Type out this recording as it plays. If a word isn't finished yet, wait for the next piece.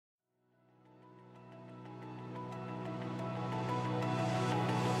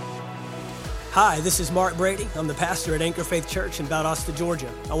Hi, this is Mark Brady. I'm the pastor at Anchor Faith Church in Valdosta,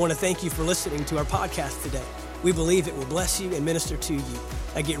 Georgia. I want to thank you for listening to our podcast today. We believe it will bless you and minister to you.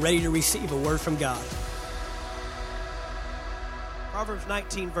 Now get ready to receive a word from God. Proverbs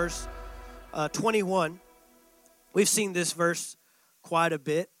 19, verse 21. We've seen this verse quite a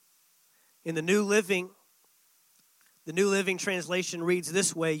bit. In the New Living Translation reads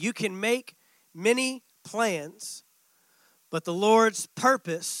this way: you can make many plans, but the Lord's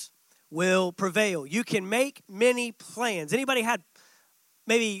purpose will prevail. You can make many plans. Anybody had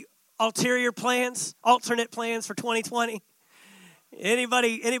maybe alternate plans for 2020?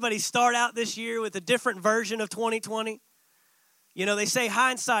 Anybody start out this year with a different version of 2020? You know, they say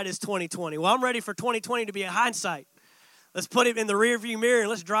hindsight is 2020. Well, I'm ready for 2020 to be a hindsight. Let's put it in the rearview mirror and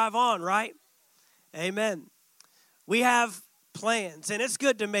let's drive on, right? Amen. We have plans, and it's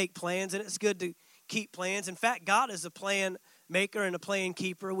good to make plans, and it's good to keep plans. In fact, God is a plan maker and a plan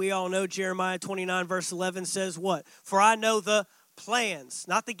keeper. We all know Jeremiah 29 verse 11 says what? For I know the plans,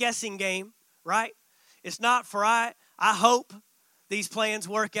 not the guessing game, right? It's not for I hope these plans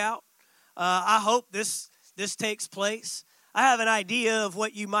work out. I hope this takes place. I have an idea of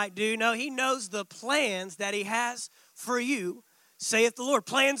what you might do. No, he knows the plans that he has for you, saith the Lord.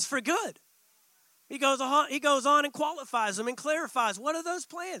 Plans for good. He goes on and qualifies them and clarifies. What are those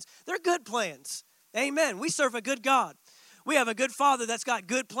plans? They're good plans. Amen. We serve a good God. We have a good Father that's got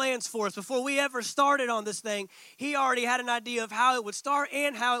good plans for us. Before we ever started on this thing, he already had an idea of how it would start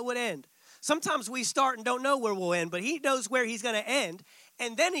and how it would end. Sometimes we start and don't know where we'll end, but he knows where he's going to end,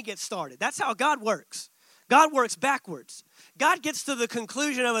 and then he gets started. That's how God works. God works backwards. God gets to the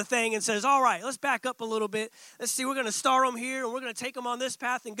conclusion of a thing and says, all right, let's back up a little bit. Let's see, we're going to start them here, and we're going to take them on this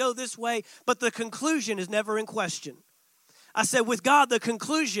path and go this way, but the conclusion is never in question. I said, with God, the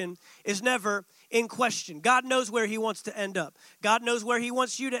conclusion is never in question. God knows where he wants to end up. God knows where he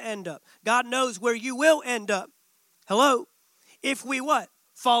wants you to end up. God knows where you will end up. Hello? If we what?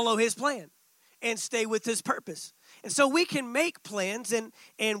 Follow his plan and stay with his purpose. And so we can make plans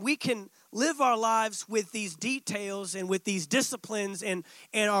and we can live our lives with these details and with these disciplines and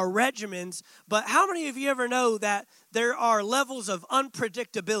our regimens. But how many of you ever know that there are levels of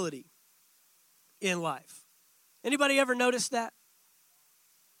unpredictability in life? Anybody ever notice that?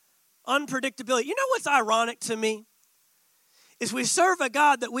 Unpredictability. You know what's ironic to me? Is we serve a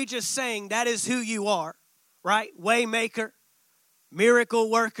God that we just sang, that is who you are, right? Waymaker, miracle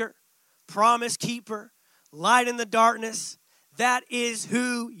worker, promise keeper, light in the darkness. That is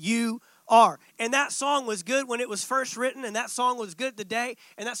who you are. And that song was good when it was first written, and that song was good today,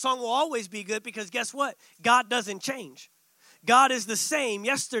 and that song will always be good because guess what? God doesn't change. God is the same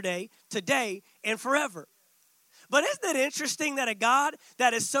yesterday, today, and forever. But isn't it interesting that a God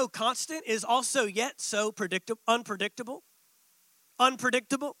that is so constant is also yet so unpredictable?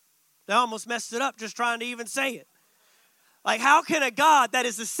 Unpredictable? I almost messed it up just trying to even say it. Like, how can a God that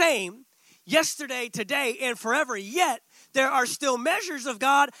is the same yesterday, today, and forever, yet there are still measures of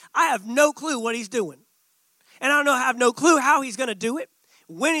God, I have no clue what he's doing. And I have no clue how he's going to do it,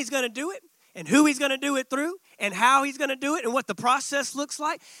 when he's going to do it, and who he's going to do it through, and how he's going to do it, and what the process looks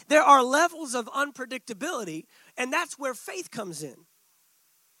like. There are levels of unpredictability, and that's where faith comes in.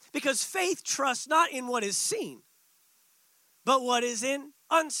 Because faith trusts not in what is seen, but what is in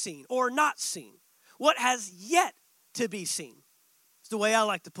unseen or not seen, what has yet to be seen. It's the way I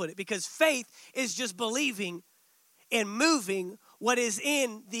like to put it, because faith is just believing and moving what is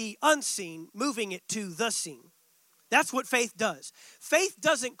in the unseen, moving it to the seen. That's what faith does. Faith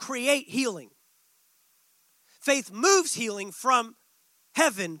doesn't create healing. Faith moves healing from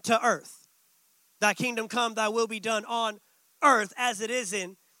heaven to earth. Thy kingdom come, thy will be done on earth as it is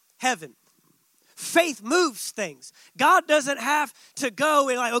in heaven. Faith moves things. God doesn't have to go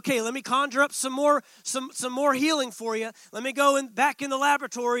and like, okay, let me conjure up some more healing for you. Let me go back in the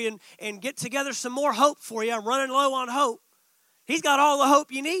laboratory and get together some more hope for you. I'm running low on hope. He's got all the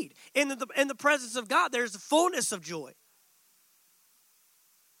hope you need. In the presence of God, there's the fullness of joy.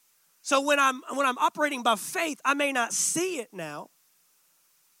 So when I'm operating by faith, I may not see it now.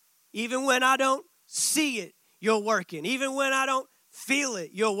 Even when I don't see it, you're working. Even when I don't feel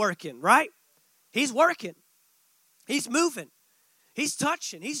it, you're working, right? He's working. He's moving. He's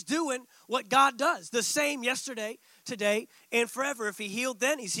touching. He's doing what God does. The same yesterday, today, and forever. If he healed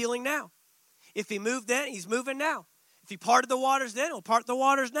then, he's healing now. If he moved then, he's moving now. If he parted the waters then, he'll part the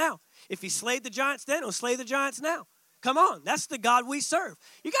waters now. If he slayed the giants then, he'll slay the giants now. Come on, that's the God we serve.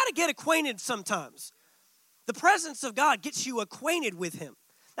 You got to get acquainted sometimes. The presence of God gets you acquainted with him.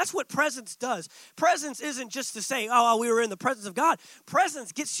 That's what presence does. Presence isn't just to say, oh, we were in the presence of God.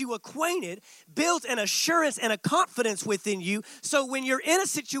 Presence gets you acquainted, builds an assurance and a confidence within you. So when you're in a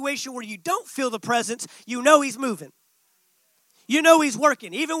situation where you don't feel the presence, you know he's moving. You know he's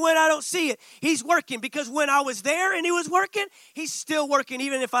working. Even when I don't see it, he's working. Because when I was there and he was working, he's still working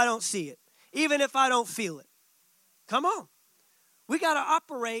even if I don't see it. Even if I don't feel it. Come on. We got to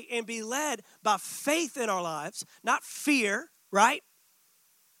operate and be led by faith in our lives, not fear, right?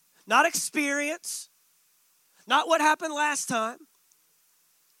 Not experience, not what happened last time.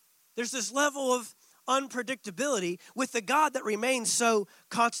 There's this level of unpredictability with the God that remains so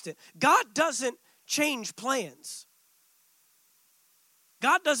constant. God doesn't change plans.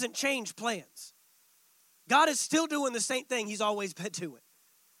 God doesn't change plans. God is still doing the same thing he's always been doing.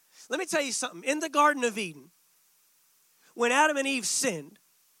 Let me tell you something. In the Garden of Eden, when Adam and Eve sinned,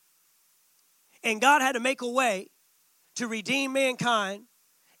 and God had to make a way to redeem mankind,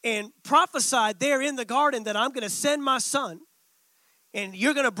 and prophesied there in the garden that I'm going to send my son, and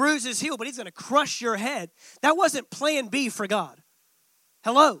you're going to bruise his heel, but he's going to crush your head. That wasn't plan B for God.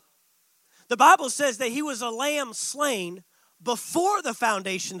 Hello. The Bible says that he was a lamb slain before the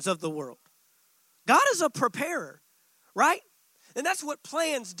foundations of the world. God is a preparer, right? And that's what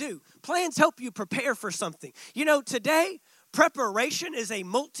plans do. Plans help you prepare for something. You know, today, preparation is a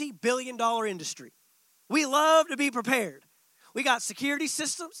multi-billion-dollar industry. We love to be prepared. We got security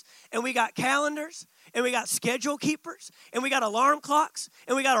systems, and we got calendars, and we got schedule keepers, and we got alarm clocks,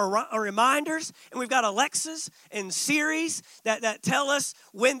 and we got reminders, and we've got Alexas and Siris that tell us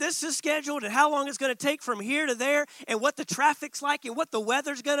when this is scheduled and how long it's going to take from here to there, and what the traffic's like, and what the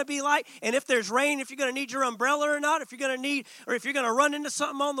weather's going to be like, and if there's rain, if you're going to need your umbrella or not, if you're going to need, or if you're going to run into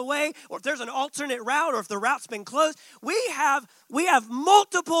something on the way, or if there's an alternate route, or if the route's been closed. We have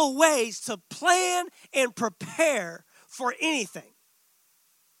multiple ways to plan and prepare for anything.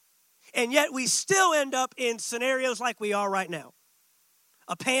 And yet we still end up in scenarios like we are right now.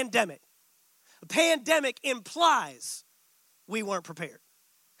 A pandemic. A pandemic implies we weren't prepared.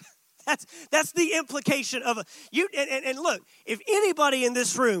 That's the implication of and look, if anybody in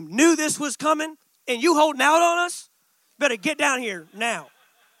this room knew this was coming and you holding out on us, better get down here now.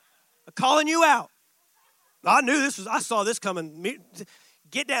 I'm calling you out. I saw this coming.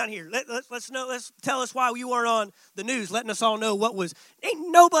 Get down here. Let's know. Let's tell us why you weren't on the news, letting us all know what was. Ain't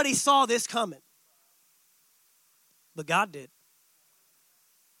nobody saw this coming. But God did.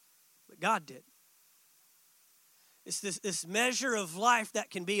 It's this measure of life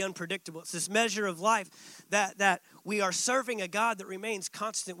that can be unpredictable. It's this measure of life that we are serving a God that remains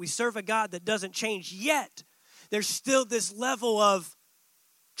constant. We serve a God that doesn't change. Yet, there's still this level of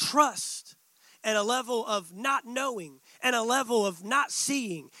trust and a level of not knowing, and a level of not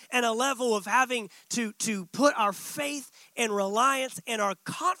seeing, and a level of having to put our faith and reliance and our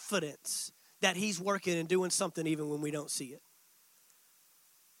confidence that he's working and doing something even when we don't see it.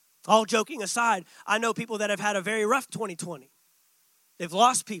 All joking aside, I know people that have had a very rough 2020. They've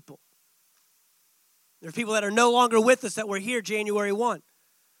lost people. There are people that are no longer with us that were here January 1.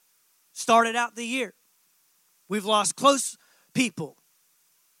 Started out the year. We've lost close people.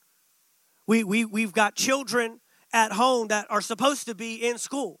 We've got children at home that are supposed to be in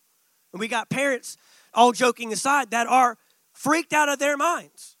school. And we got parents, all joking aside, that are freaked out of their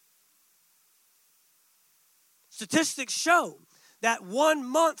minds. Statistics show that 1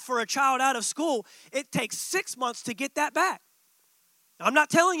 month for a child out of school, it takes 6 months to get that back. I'm not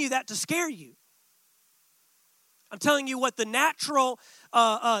telling you that to scare you. I'm telling you what the natural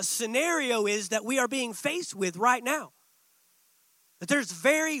scenario is that we are being faced with right now. That there's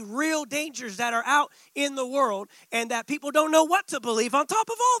very real dangers that are out in the world and that people don't know what to believe on top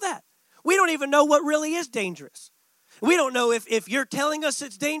of all that. We don't even know what really is dangerous. We don't know if you're telling us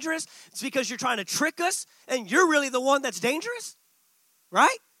it's dangerous, it's because you're trying to trick us and you're really the one that's dangerous,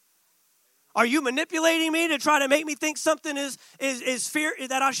 right? Are you manipulating me to try to make me think something is fear,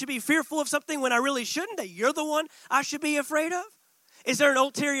 that I should be fearful of something when I really shouldn't, that you're the one I should be afraid of? Is there an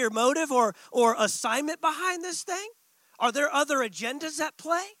ulterior motive or assignment behind this thing? Are there other agendas at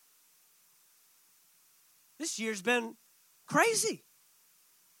play? This year's been crazy.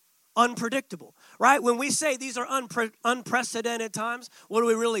 Unpredictable, right? When we say these are unprecedented times, what are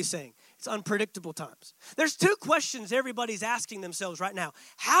we really saying? It's unpredictable times. There's two questions everybody's asking themselves right now.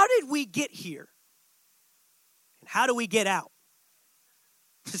 How did we get here? And how do we get out?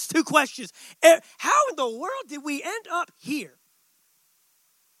 There's two questions. How in the world did we end up here?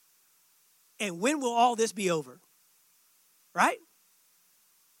 And when will all this be over? Right?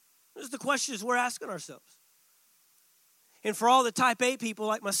 Those are the questions we're asking ourselves. And for all the type A people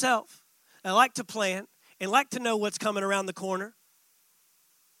like myself, I like to plan and like to know what's coming around the corner.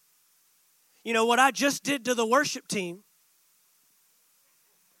 You know what I just did to the worship team?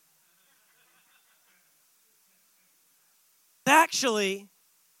 Actually,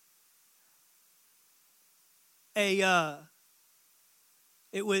 it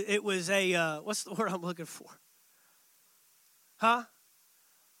was a what's the word I'm looking for? Huh?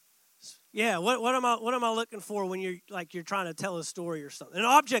 Yeah. What am I looking for when you're trying to tell a story or something? An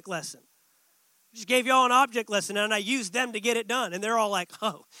object lesson. I just gave y'all an object lesson, and I used them to get it done. And they're all like,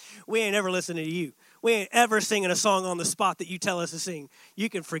 "Oh, we ain't ever listening to you. We ain't ever singing a song on the spot that you tell us to sing. You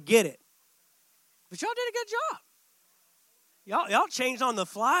can forget it." But y'all did a good job. Y'all changed on the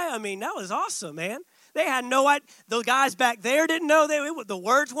fly. I mean, that was awesome, man. They had no idea. Those guys back there didn't know the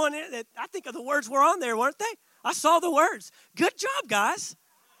words weren't. I think the words were on there, weren't they? I saw the words. Good job, guys.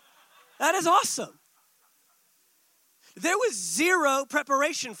 That is awesome. There was zero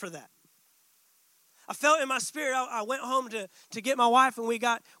preparation for that. I felt in my spirit. I went home to get my wife, and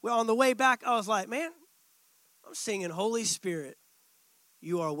on the way back, I was like, man, I'm singing, Holy Spirit,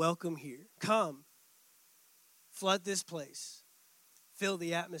 you are welcome here. Come, flood this place, fill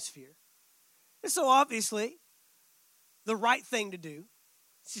the atmosphere. And so obviously, the right thing to do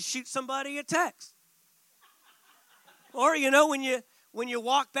is to shoot somebody a text. Or, when you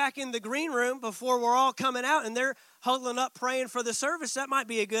walk back in the green room before we're all coming out and they're huddling up praying for the service, that might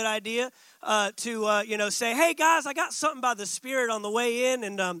be a good idea to say, hey, guys, I got something by the Spirit on the way in,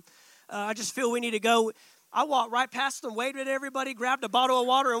 and I just feel we need to go. I walked right past them, waved at everybody, grabbed a bottle of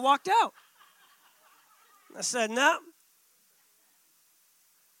water, and walked out. I said, no.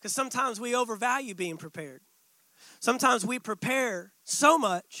 Because sometimes we overvalue being prepared. Sometimes we prepare so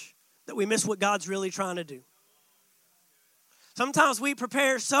much that we miss what God's really trying to do. Sometimes we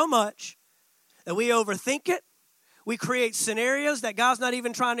prepare so much that we overthink it. We create scenarios that God's not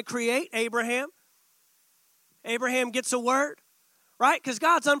even trying to create. Abraham gets a word, right? Because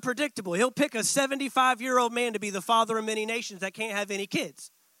God's unpredictable. He'll pick a 75-year-old man to be the father of many nations that can't have any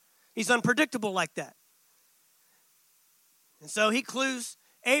kids. He's unpredictable like that. And so he clues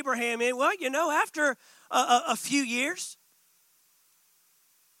Abraham in. Well, after a few years,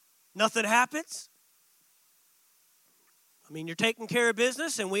 nothing happens. I mean, you're taking care of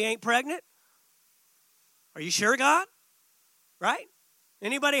business and we ain't pregnant. Are you sure, God? Right?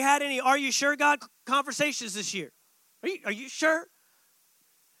 Anybody had any "Are you sure, God" conversations this year? Are you sure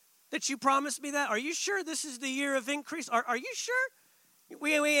that you promised me that? Are you sure this is the year of increase? Are you sure?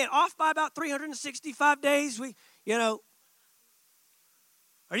 We ain't off by about 365 days. Are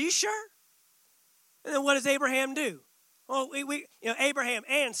you sure? And then what does Abraham do? Well, Abraham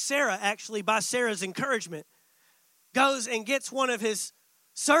and Sarah, actually, by Sarah's encouragement, goes and gets one of his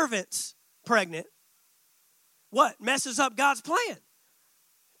servants pregnant. What? Messes up God's plan.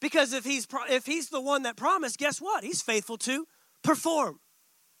 Because if he's the one that promised, guess what? He's faithful to perform.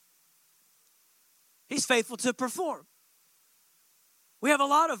 He's faithful to perform. We have a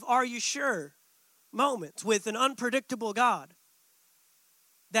lot of "are you sure" moments with an unpredictable God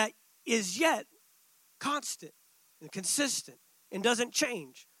that is yet constant and consistent and doesn't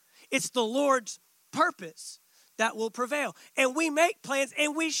change. It's the Lord's purpose that will prevail. And we make plans,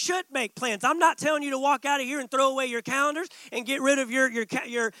 and we should make plans. I'm not telling you to walk out of here and throw away your calendars and get rid of your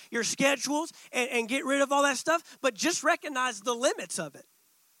schedules and get rid of all that stuff, but just recognize the limits of it.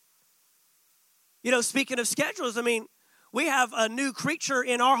 Speaking of schedules, I mean, we have a new creature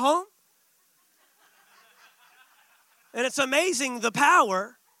in our home, and it's amazing the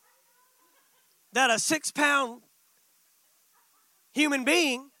power that a 6-pound human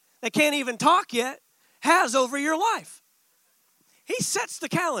being that can't even talk yet has over your life. He sets the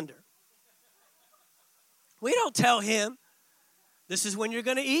calendar. We don't tell him, this is when you're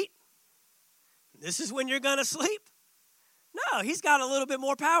going to eat. This is when you're going to sleep. No, he's got a little bit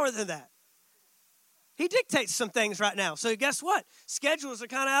more power than that. He dictates some things right now. So guess what? Schedules are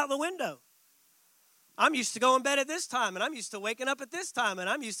kind of out the window. I'm used to going to bed at this time, and I'm used to waking up at this time, and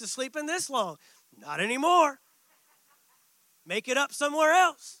I'm used to sleeping this long. Not anymore. Make it up somewhere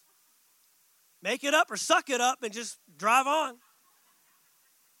else. Make it up or suck it up and just drive on.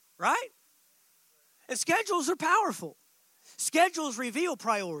 Right? And schedules are powerful. Schedules reveal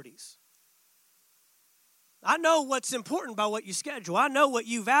priorities. I know what's important by what you schedule. I know what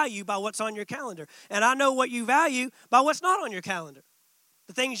you value by what's on your calendar. And I know what you value by what's not on your calendar.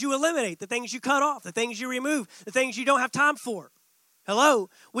 The things you eliminate, the things you cut off, the things you remove, the things you don't have time for. Hello?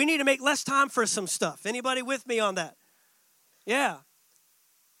 We need to make less time for some stuff. Anybody with me on that? Yeah.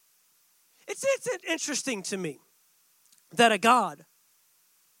 It's interesting to me that a God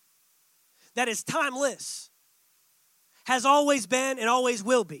that is timeless has always been and always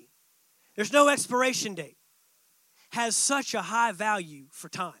will be. There's no expiration date. Has such a high value for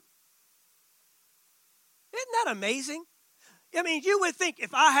time. Isn't that amazing? I mean, you would think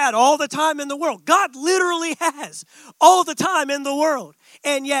if I had all the time in the world, God literally has all the time in the world.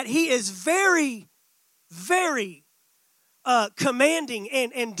 And yet he is very, very commanding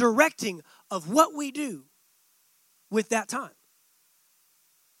and directing of what we do with that time.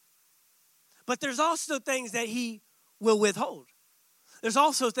 But there's also things that he will withhold. There's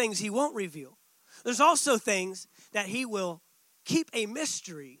also things he won't reveal. There's also things that he will keep a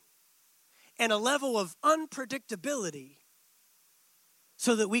mystery and a level of unpredictability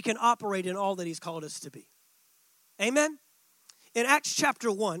so that we can operate in all that he's called us to be. Amen? In Acts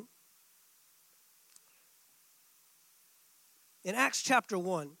chapter 1,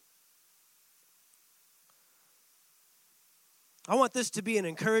 I want this to be an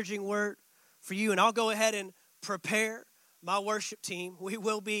encouraging word for you, and I'll go ahead and prepare my worship team. We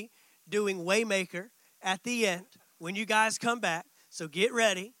will be doing Waymaker at the end when you guys come back, so get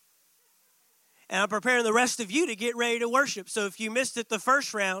ready. And I'm preparing the rest of you to get ready to worship. So if you missed it the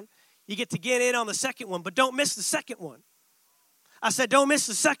first round, you get to get in on the second one, but don't miss the second one. I said don't miss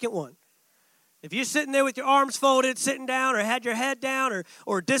the second one. If you're sitting there with your arms folded, sitting down, or had your head down,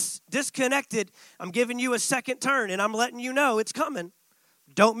 or disconnected, I'm giving you a second turn, and I'm letting you know it's coming.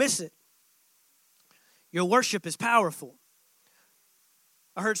 Don't miss it. Your worship is powerful.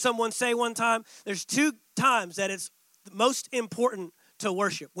 I heard someone say one time, there's 2 times that it's most important to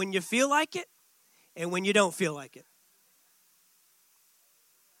worship. When you feel like it, and when you don't feel like it.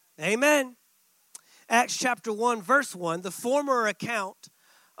 Amen. Acts chapter 1, verse 1, the former account,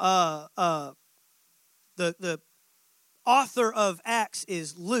 the author of Acts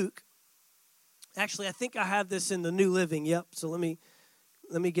is Luke. Actually, I think I have this in the New Living. Yep. So let me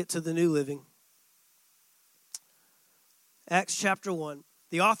get to the New Living. Acts chapter 1.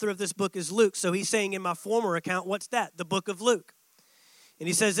 The author of this book is Luke. So he's saying in my former account, what's that? The book of Luke. And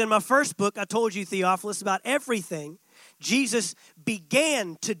he says, in my first book, I told you, Theophilus, about everything Jesus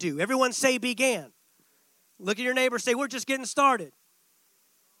began to do. Everyone say began. Look at your neighbor, say, we're just getting started.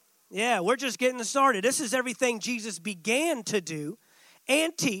 Yeah, we're just getting started. This is everything Jesus began to do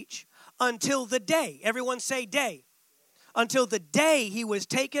and teach until the day. Everyone say day. Until the day he was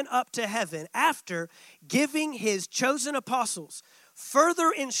taken up to heaven after giving his chosen apostles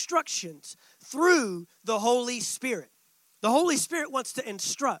further instructions through the Holy Spirit. The Holy Spirit wants to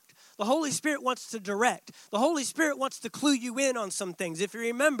instruct. The Holy Spirit wants to direct. The Holy Spirit wants to clue you in on some things. If you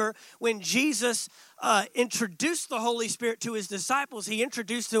remember, when Jesus introduced the Holy Spirit to his disciples, he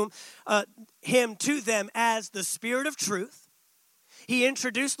introduced him to them as the Spirit of truth. He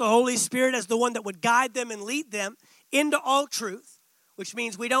introduced the Holy Spirit as the one that would guide them and lead them into all truth, which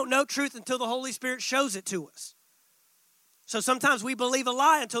means we don't know truth until the Holy Spirit shows it to us. So sometimes we believe a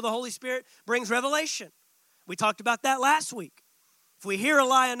lie until the Holy Spirit brings revelation. We talked about that last week. If we hear a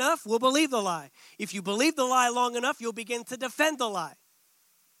lie enough, we'll believe the lie. If you believe the lie long enough, you'll begin to defend the lie.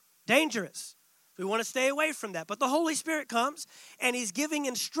 Dangerous. We want to stay away from that. But the Holy Spirit comes, and he's giving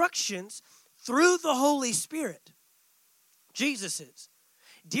instructions through the Holy Spirit. Jesus is.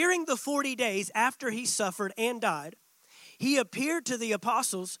 During the 40 days after he suffered and died, he appeared to the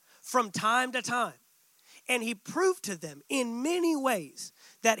apostles from time to time. And he proved to them in many ways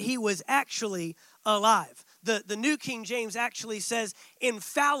that he was actually alive. The New King James actually says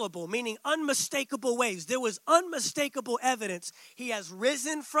infallible, meaning unmistakable ways. There was unmistakable evidence. He has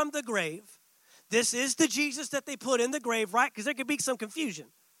risen from the grave. This is the Jesus that they put in the grave, right? Because there could be some confusion.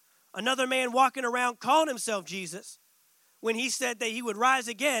 Another man walking around calling himself Jesus. When he said that he would rise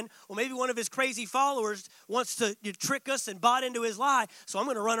again, well, maybe one of his crazy followers wants to trick us and bought into his lie, so I'm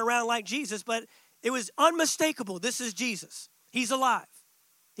going to run around like Jesus. But it was unmistakable. This is Jesus. He's alive.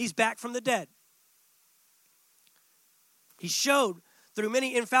 He's back from the dead. He showed through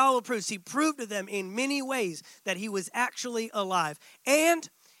many infallible proofs, he proved to them in many ways that he was actually alive. And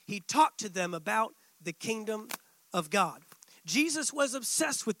he talked to them about the kingdom of God. Jesus was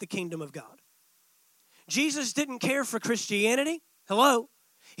obsessed with the kingdom of God. Jesus didn't care for Christianity. Hello.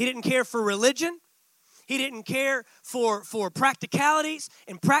 He didn't care for religion. He didn't care for practicalities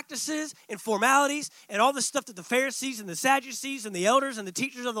and practices and formalities and all the stuff that the Pharisees and the Sadducees and the elders and the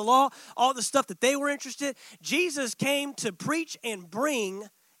teachers of the law, all the stuff that they were interested in. Jesus came to preach and bring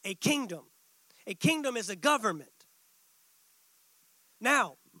a kingdom. A kingdom is a government.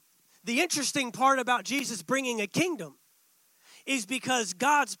 Now, the interesting part about Jesus bringing a kingdom is because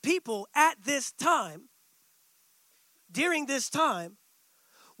God's people at this time, during this time,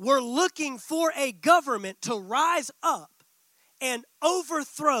 were looking for a government to rise up and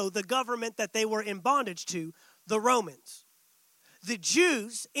overthrow the government that they were in bondage to, the Romans. The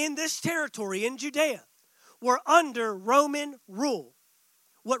Jews in this territory in Judea were under Roman rule.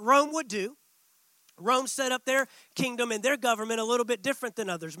 What Rome would do, Rome set up their kingdom and their government a little bit different than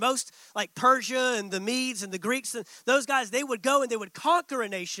others. Most, like Persia and the Medes and the Greeks, and those guys, they would go and they would conquer a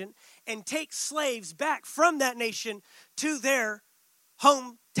nation and take slaves back from that nation to their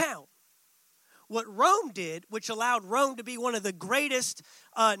hometown. What Rome did, which allowed Rome to be one of the greatest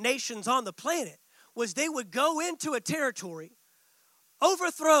nations on the planet, was they would go into a territory,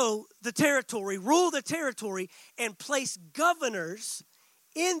 overthrow the territory, rule the territory, and place governors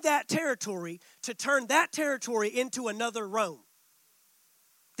in that territory to turn that territory into another Rome.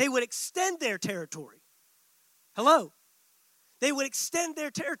 They would extend their territory. Hello? They would extend their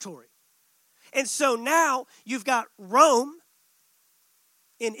territory. And so now you've got Rome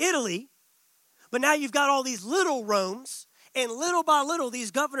in Italy, but now you've got all these little Romes, and little by little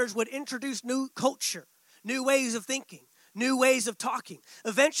these governors would introduce new culture, new ways of thinking, new ways of talking.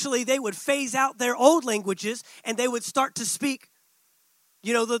 Eventually they would phase out their old languages and they would start to speak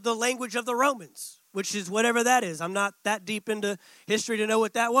the language of the Romans, which is whatever that is. I'm not that deep into history to know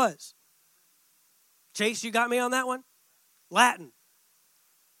what that was. Chase, you got me on that one? Latin.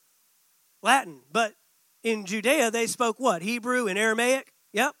 But in Judea, they spoke what? Hebrew and Aramaic?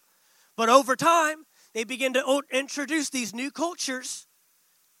 Yep. But over time, they began to introduce these new cultures,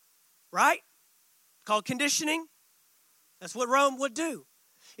 right? Called conditioning. That's what Rome would do.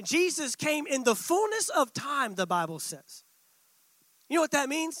 And Jesus came in the fullness of time, the Bible says. You know what that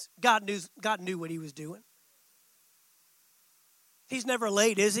means? God knew what he was doing. He's never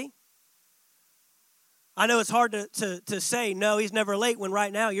late, is he? I know it's hard to say, no, he's never late, when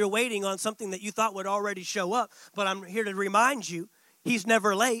right now you're waiting on something that you thought would already show up. But I'm here to remind you, he's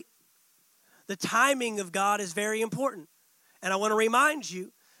never late. The timing of God is very important. And I want to remind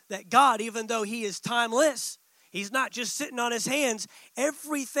you that God, even though he is timeless, he's not just sitting on his hands.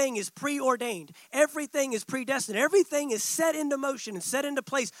 Everything is preordained. Everything is predestined. Everything is set into motion and set into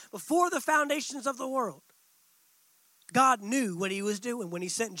place before the foundations of the world. God knew what he was doing when he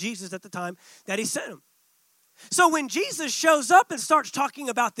sent Jesus at the time that he sent him. So when Jesus shows up and starts talking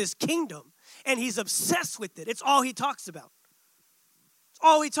about this kingdom, and he's obsessed with it, it's all he talks about. It's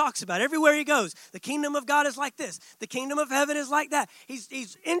all he talks about. Everywhere he goes, the kingdom of God is like this. The kingdom of heaven is like that.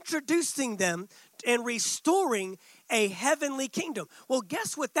 He's introducing them and restoring a heavenly kingdom. Well,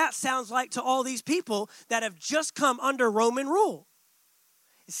 guess what that sounds like to all these people that have just come under Roman rule?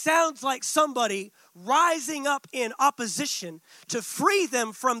 It sounds like somebody rising up in opposition to free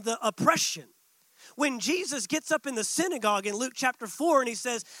them from the oppression. When Jesus gets up in the synagogue in Luke chapter 4 and he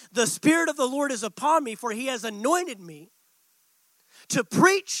says, "The Spirit of the Lord is upon me, for he has anointed me to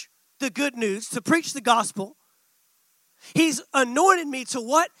preach the good news, to preach the gospel. He's anointed me to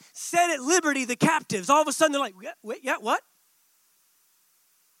what? Set at liberty the captives." All of a sudden they're like, yeah, what?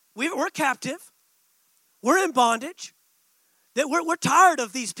 We're captive. We're in bondage. That we're tired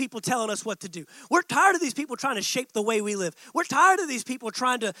of these people telling us what to do. We're tired of these people trying to shape the way we live. We're tired of these people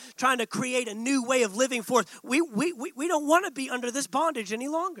trying to create a new way of living for us. We don't want to be under this bondage any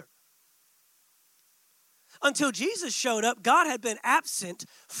longer. Until Jesus showed up, God had been absent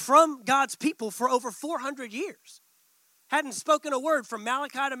from God's people for over 400 years. Hadn't spoken a word from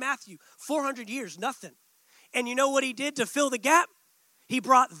Malachi to Matthew. 400 years, nothing. And you know what he did to fill the gap? He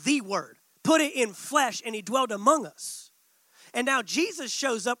brought the word, put it in flesh, and he dwelled among us. And now Jesus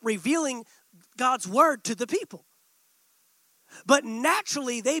shows up revealing God's word to the people. But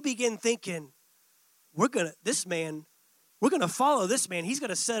naturally, they begin thinking, we're going to follow this man. He's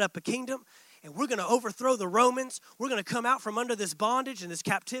going to set up a kingdom, and we're going to overthrow the Romans. We're going to come out from under this bondage and this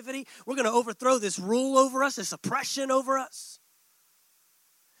captivity. We're going to overthrow this rule over us, this oppression over us.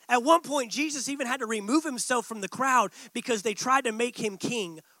 At one point, Jesus even had to remove himself from the crowd because they tried to make him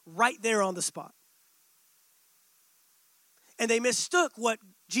king right there on the spot. And they mistook what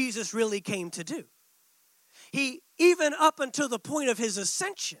Jesus really came to do. He, even up until the point of his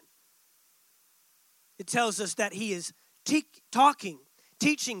ascension, it tells us that he is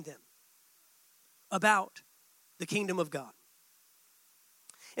teaching them about the kingdom of God.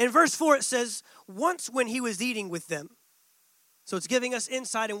 In verse 4 it says, once when he was eating with them, so it's giving us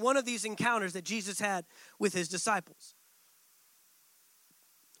insight in one of these encounters that Jesus had with his disciples.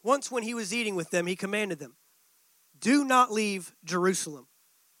 Once when he was eating with them, he commanded them, "Do not leave Jerusalem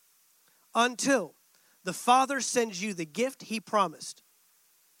until the Father sends you the gift he promised,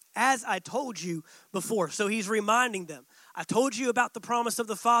 as I told you before." So he's reminding them, I told you about the promise of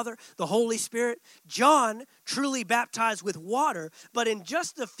the Father, the Holy Spirit. John truly baptized with water, but in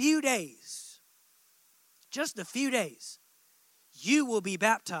just a few days, you will be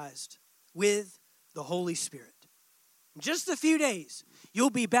baptized with the Holy Spirit. In just a few days, you'll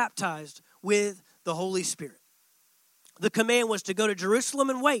be baptized with the Holy Spirit. The command was to go to Jerusalem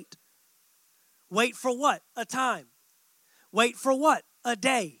and wait Wait for what? A time. Wait for what? A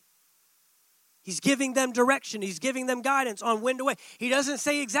day. He's giving them direction. He's giving them guidance on when to wait. He doesn't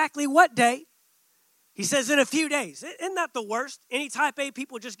say exactly what day. He says in a few days. Isn't that the worst? Any type A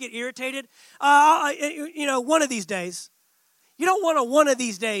people just get irritated. One of these days. You don't want one of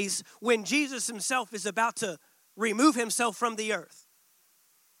these days when Jesus himself is about to remove himself from the earth.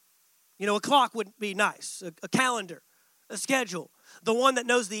 A clock would be nice, a calendar, a schedule, the one that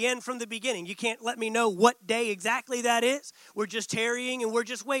knows the end from the beginning. You can't let me know what day exactly that is. We're just tarrying and we're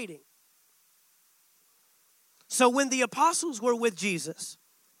just waiting. So when the apostles were with Jesus,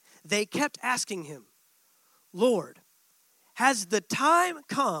 they kept asking him, Lord, has the time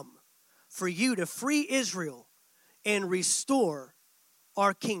come for you to free Israel and restore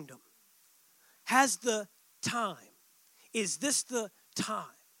our kingdom? Has the time? Is this the time?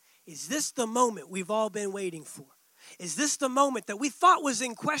 Is this the moment we've all been waiting for? Is this the moment that we thought was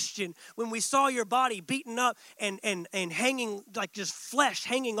in question when we saw your body beaten up and hanging, like just flesh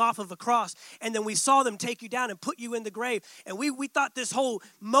hanging off of a cross, and then we saw them take you down and put you in the grave, and we thought this whole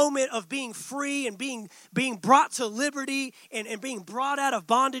moment of being free and being brought to liberty and being brought out of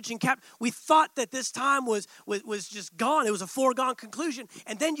bondage and we thought that this time was just gone. It was a foregone conclusion,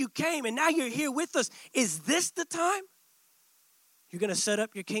 and then you came, and now you're here with us. Is this the time you're going to set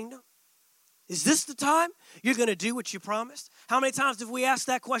up your kingdom? Is this the time you're going to do what you promised? How many times have we asked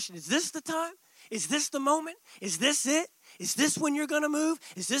that question? Is this the time? Is this the moment? Is this it? Is this when you're going to move?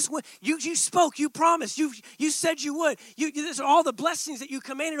 Is this when you spoke, you promised, you said you would. These are all the blessings that you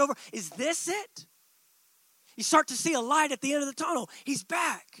commanded over. Is this it? You start to see a light at the end of the tunnel. He's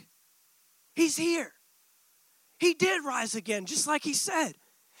back. He's here. He did rise again, just like he said.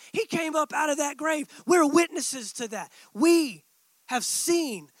 He came up out of that grave. We're witnesses to that. We have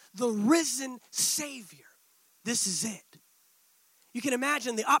seen the risen Savior. This is it. You can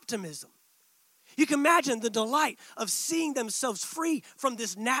imagine the optimism. You can imagine the delight of seeing themselves free from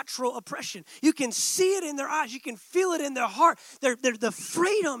this natural oppression. You can see it in their eyes. You can feel it in their heart. The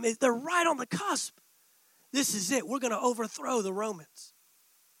freedom, they're right on the cusp. This is it. We're going to overthrow the Romans.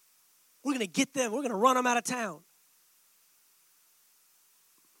 We're going to get them. We're going to run them out of town.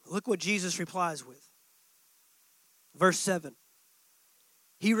 Look what Jesus replies with. Verse 7.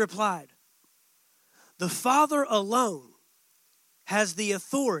 He replied, the Father alone has the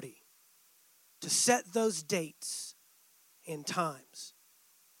authority to set those dates and times,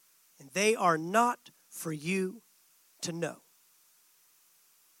 and they are not for you to know.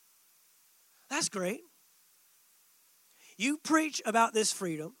 That's great. You preach about this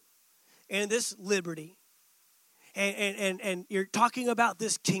freedom and this liberty, and you're talking about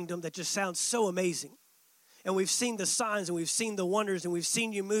this kingdom that just sounds so amazing. And we've seen the signs, and we've seen the wonders, and we've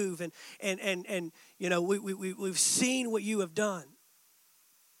seen you move, and we've seen what you have done.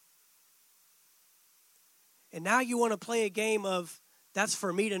 And now you want to play a game of that's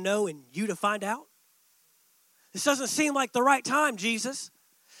for me to know and you to find out? This doesn't seem like the right time, Jesus.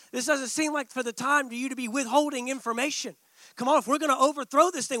 This doesn't seem like for the time for you to be withholding information. Come on, if we're going to overthrow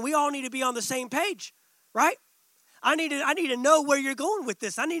this thing, we all need to be on the same page, right? I need to know where you're going with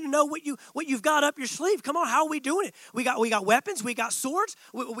this. I need to know what you've got up your sleeve. Come on, how are we doing it? We got weapons. We got swords.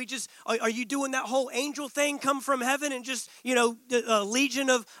 Are you doing that whole angel thing? Come from heaven and just a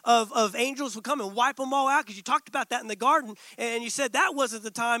legion of angels will come and wipe them all out, because you talked about that in the garden and you said that wasn't the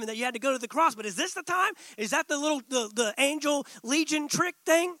time and that you had to go to the cross. But is this the time? Is that the angel legion trick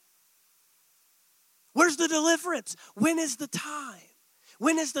thing? Where's the deliverance? When is the time?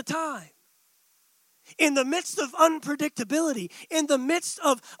 When is the time? In the midst of unpredictability, in the midst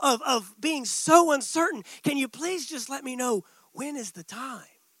of being so uncertain, can you please just let me know, when is the time?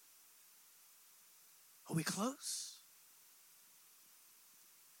 Are we close?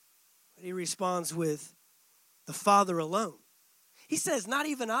 But he responds with, the Father alone. He says, not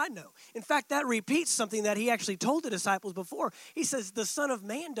even I know. In fact, that repeats something that he actually told the disciples before. He says, the Son of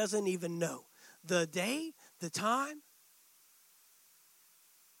Man doesn't even know the day, the time.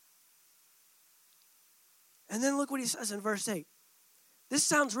 And then look what he says in verse 8. This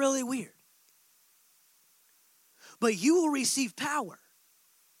sounds really weird. But you will receive power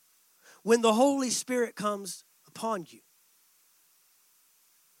when the Holy Spirit comes upon you.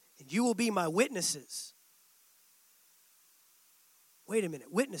 And you will be my witnesses. Wait a minute,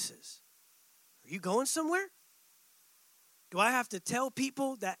 witnesses? Are you going somewhere? Do I have to tell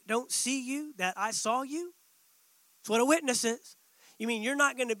people that don't see you that I saw you? That's what a witness is. You mean you're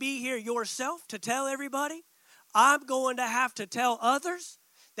not going to be here yourself to tell everybody? I'm going to have to tell others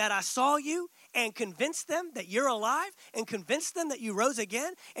that I saw you and convince them that you're alive and convince them that you rose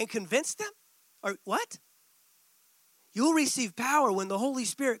again and convince them? Or what? You'll receive power when the Holy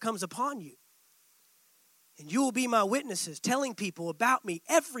Spirit comes upon you. And you will be my witnesses, telling people about me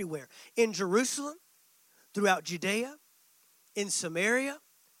everywhere, in Jerusalem, throughout Judea, in Samaria,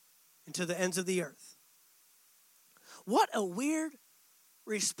 and to the ends of the earth. What a weird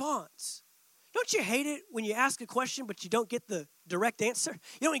response. Don't you hate it when you ask a question but you don't get the direct answer?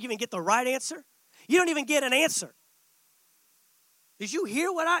 You don't even get the right answer. You don't even get an answer. Did you hear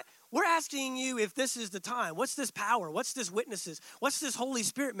we're asking you if this is the time. What's this power? What's this witnesses? What's this Holy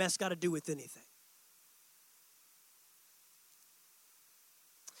Spirit mess got to do with anything?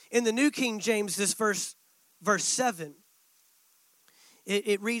 In the New King James, this verse 7,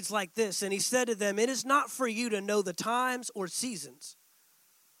 it reads like this. And he said to them, it is not for you to know the times or seasons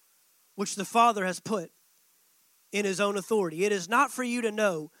which the Father has put in his own authority. It is not for you to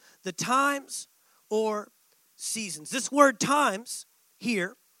know the times or seasons. This word times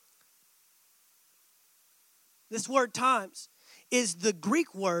here, this word times is the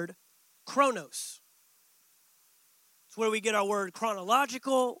Greek word chronos. It's where we get our word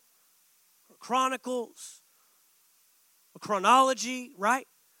chronological, or chronicles, or chronology, right?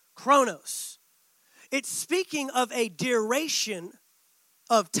 Chronos. It's speaking of a duration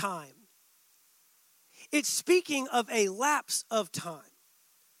of time. It's speaking of a lapse of time.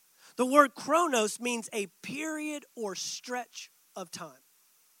 The word chronos means a period or stretch of time.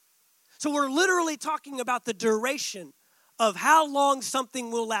 So we're literally talking about the duration of how long something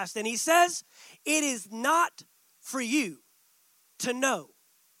will last. And he says, it is not for you to know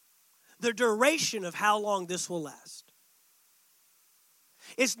the duration of how long this will last.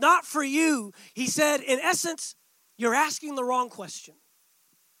 It's not for you, he said, in essence, you're asking the wrong question.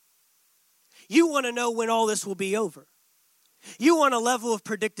 You want to know when all this will be over. You want a level of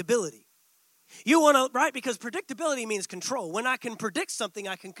predictability. You want to, right? Because predictability means control. When I can predict something,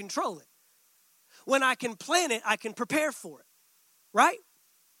 I can control it. When I can plan it, I can prepare for it. Right?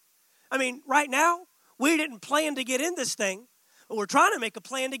 I mean, right now, we didn't plan to get in this thing, but we're trying to make a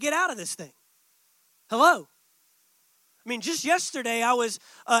plan to get out of this thing. Hello? I mean, just yesterday, I was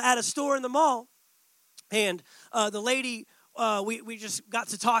at a store in the mall, and the lady, we just got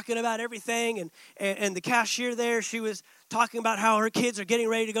to talking about everything, and the cashier there, she was talking about how her kids are getting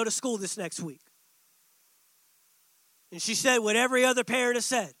ready to go to school this next week. And she said what every other parent has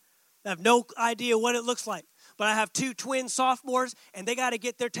said. I have no idea what it looks like, but I have 2 twin sophomores, and they got to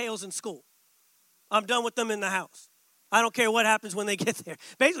get their tails in school. I'm done with them in the house. I don't care what happens when they get there.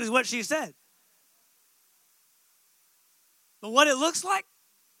 Basically, is what she said. But what it looks like,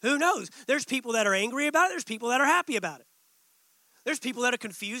 who knows? There's people that are angry about it. There's people that are happy about it. There's people that are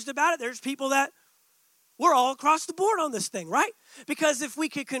confused about it. There's people that, we're all across the board on this thing, right? Because if we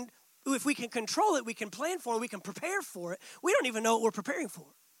can control it, we can plan for it, we can prepare for it. We don't even know what we're preparing for.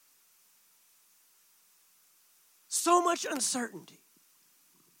 So much uncertainty.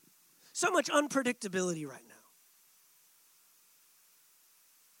 So much unpredictability right now.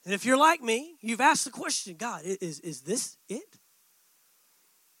 And if you're like me, you've asked the question, God, is this it?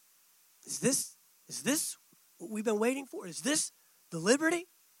 Is this what we've been waiting for? Is this the liberty?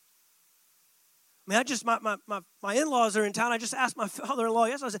 I mean, my in-laws are in town. I just asked my father-in-law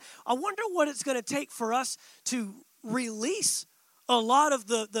yesterday. I said, I wonder what it's going to take for us to release a lot of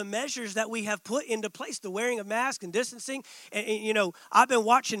the measures that we have put into place, the wearing of masks and distancing. And, you know, I've been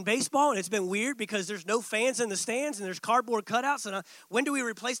watching baseball, and it's been weird because there's no fans in the stands, and there's cardboard cutouts. And when do we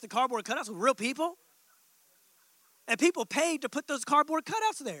replace the cardboard cutouts with real people? And people paid to put those cardboard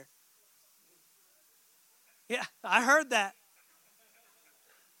cutouts there. Yeah, I heard that.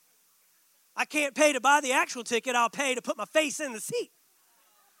 I can't pay to buy the actual ticket. I'll pay to put my face in the seat.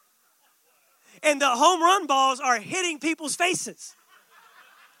 And the home run balls are hitting people's faces.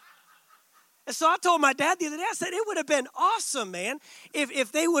 And so I told my dad the other day, I said, it would have been awesome, man,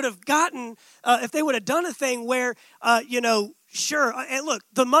 if they would have gotten, if they would have done a thing where, sure, and look,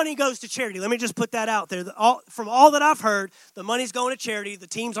 the money goes to charity. Let me just put that out there. From all that I've heard, the money's going to charity. The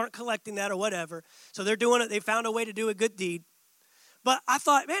teams aren't collecting that or whatever. So they're doing it. They found a way to do a good deed. But I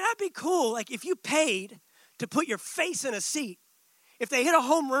thought, man, that'd be cool. Like if you paid to put your face in a seat, if they hit a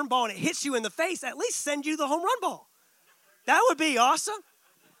home run ball and it hits you in the face, at least send you the home run ball. That would be awesome.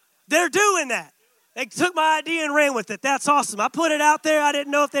 They're doing that. They took my idea and ran with it. That's awesome. I put it out there. I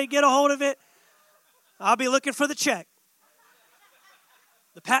didn't know if they'd get a hold of it. I'll be looking for the check.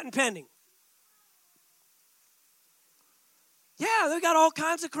 The patent pending. Yeah, they got all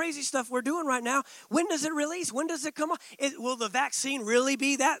kinds of crazy stuff we're doing right now. When does it release? When does it come on? Will the vaccine really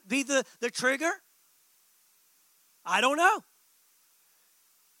be the trigger? I don't know.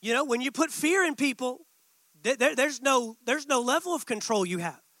 You know, when you put fear in people, there's no level of control you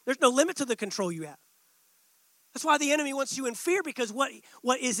have. There's no limit to the control you have. That's why the enemy wants you in fear, because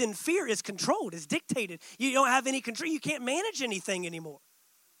what is in fear is controlled, is dictated. You don't have any control. You can't manage anything anymore.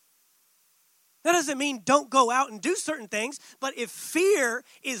 That doesn't mean don't go out and do certain things, but if fear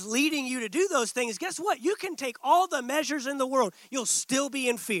is leading you to do those things, guess what? You can take all the measures in the world. You'll still be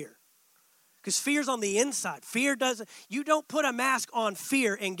in fear, because fear's on the inside. You don't put a mask on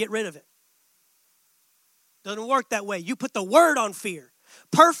fear and get rid of it. Doesn't work that way. You put the word on fear.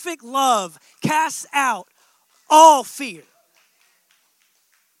 Perfect love casts out all fear.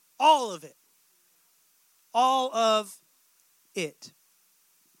 All of it. All of it.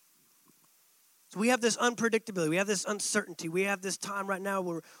 So we have this unpredictability. We have this uncertainty. We have this time right now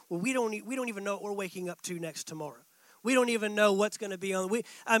where we don't even know what we're waking up to next tomorrow. We don't even know what's going to be on.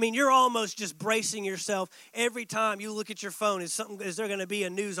 You're almost just bracing yourself every time you look at your phone. Is there going to be a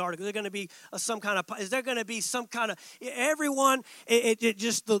news article? Is there going to be everyone?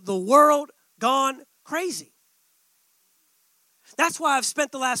 Just the world gone crazy. That's why I've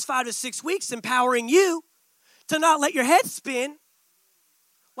spent the last 5 to 6 weeks empowering you to not let your head spin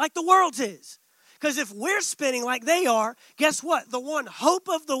like the world's is. Because if we're spinning like they are, guess what? The one hope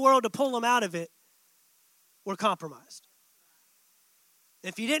of the world to pull them out of it, we're compromised.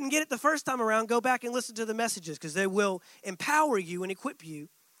 If you didn't get it the first time around, go back and listen to the messages, because they will empower you and equip you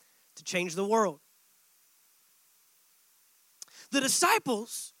to change the world. The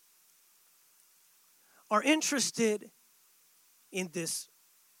disciples are interested in this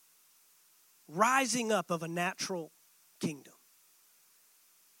rising up of a natural kingdom.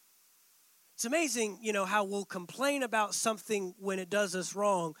 It's amazing, how we'll complain about something when it does us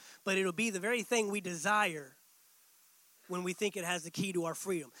wrong, but it'll be the very thing we desire when we think it has the key to our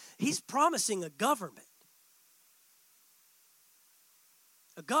freedom. He's promising a government.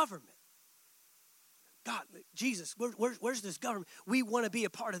 A government. God, Jesus, where's this government? We want to be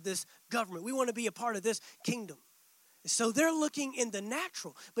a part of this government. We want to be a part of this kingdom. So they're looking in the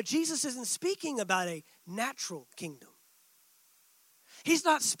natural, but Jesus isn't speaking about a natural kingdom. He's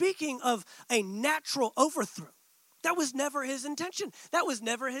not speaking of a natural overthrow. That was never his intention. That was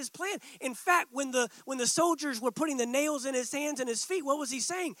never his plan. In fact, when the soldiers were putting the nails in his hands and his feet, what was he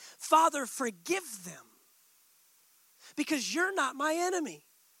saying? Father, forgive them, because you're not my enemy.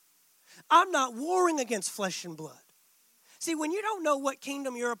 I'm not warring against flesh and blood. See, when you don't know what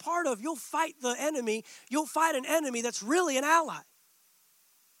kingdom you're a part of, you'll fight the enemy. You'll fight an enemy that's really an ally.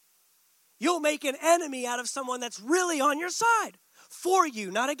 You'll make an enemy out of someone that's really on your side. For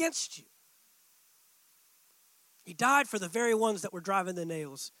you, not against you. He died for the very ones that were driving the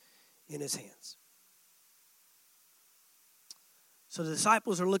nails in his hands. So the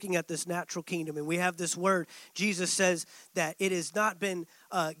disciples are looking at this natural kingdom, and we have this word. Jesus says that it has not been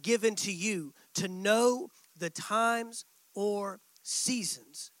given to you to know the times or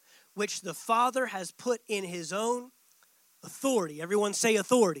seasons which the Father has put in his own authority. Everyone say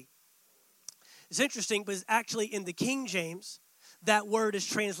authority. It's interesting, because actually in the King James, that word is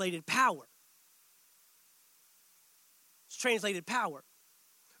translated power. It's translated power.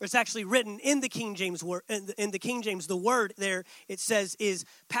 Or it's actually written in the King James word. In the King James, the word there, it says, is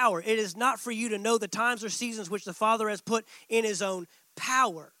power. It is not for you to know the times or seasons which the Father has put in his own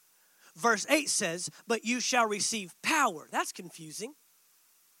power. Verse 8 says, but you shall receive power. That's confusing.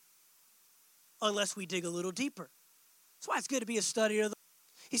 Unless we dig a little deeper. That's why it's good to be a studier of the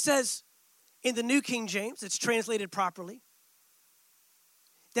word. He says, in the New King James, it's translated properly,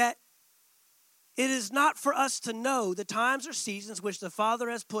 that it is not for us to know the times or seasons which the Father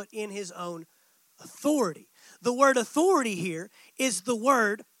has put in his own authority. The word authority here is the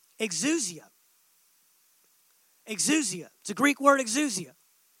word exousia. Exousia. It's a Greek word, exousia.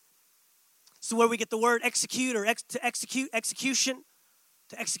 It's where we get the word execute, or to execute, execution,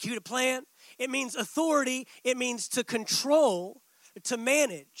 to execute a plan. It means authority. It means to control, to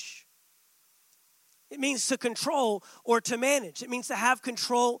manage. It means to control or to manage. It means to have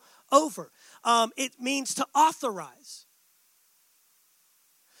control over. It means to authorize.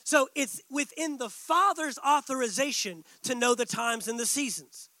 So it's within the Father's authorization to know the times and the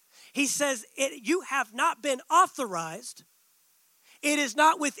seasons. He says, you have not been authorized. It is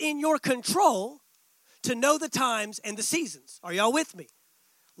not within your control to know the times and the seasons. Are y'all with me?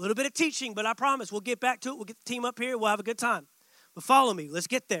 A little bit of teaching, but I promise we'll get back to it. We'll get the team up here. We'll have a good time. But follow me. Let's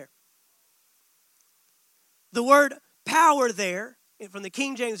get there. The word power there, from the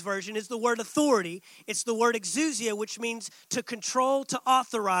King James Version, is the word authority. It's the word exousia, which means to control, to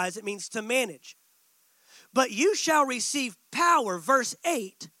authorize. It means to manage. But you shall receive power, verse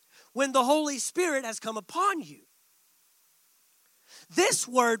 8, when the Holy Spirit has come upon you. This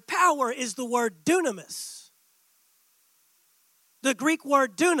word, power, is the word dunamis. The Greek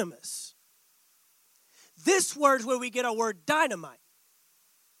word dunamis. This word is where we get our word dynamite.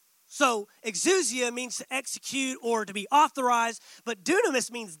 So exousia means to execute or to be authorized, but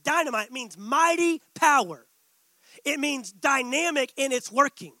dunamis means dynamite. It means mighty power. It means dynamic in its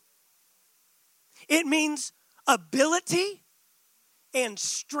working. It means ability and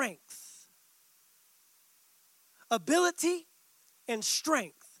strength. Ability and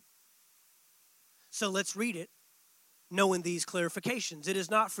strength. So let's read it, knowing these clarifications. It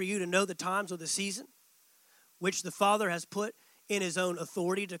is not for you to know the times or the season which the Father has put in his own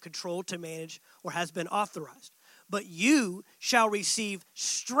authority to control, to manage, or has been authorized. But you shall receive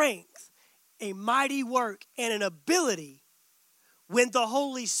strength, a mighty work, and an ability when the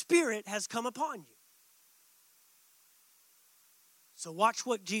Holy Spirit has come upon you. So watch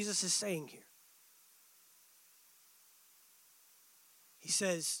what Jesus is saying here. He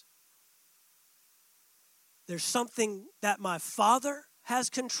says, there's something that my Father has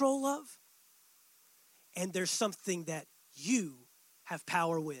control of, and there's something that you have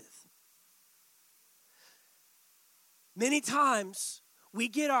power with. Many times, we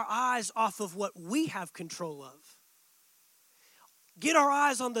get our eyes off of what we have control of. Get our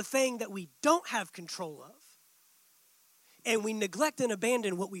eyes on the thing that we don't have control of. And we neglect and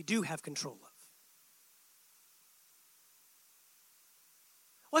abandon what we do have control of.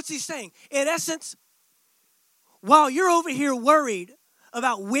 What's he saying? In essence, while you're over here worried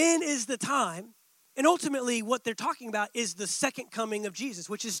about when is the time, and ultimately what they're talking about is the second coming of Jesus,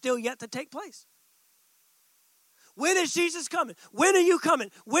 which is still yet to take place. When is Jesus coming? When are you coming?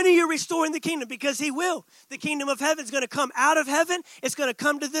 When are you restoring the kingdom? Because he will. The kingdom of heaven is going to come out of heaven. It's going to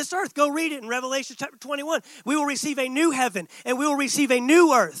come to this earth. Go read it in Revelation chapter 21. We will receive a new heaven and we will receive a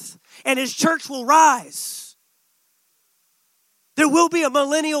new earth. And his church will rise. There will be a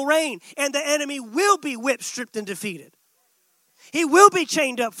millennial reign and the enemy will be whipped, stripped, and defeated. He will be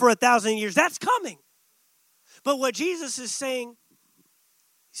chained up for 1,000 years. That's coming. But what Jesus is saying,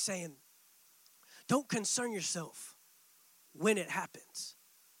 he's saying, don't concern yourself when it happens.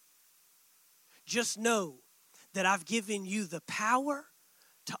 Just know that I've given you the power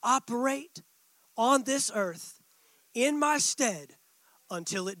to operate on this earth in my stead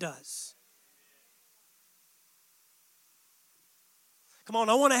until it does. Come on,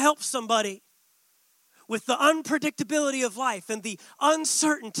 I want to help somebody with the unpredictability of life and the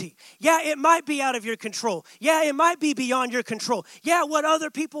uncertainty. Yeah, it might be out of your control. Yeah, it might be beyond your control. Yeah, what other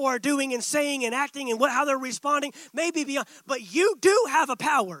people are doing and saying and acting and how they're responding may be beyond. But you do have a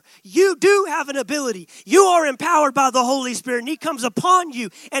power. You do have an ability. You are empowered by the Holy Spirit, and he comes upon you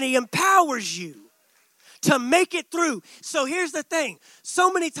and he empowers you to make it through. So here's the thing.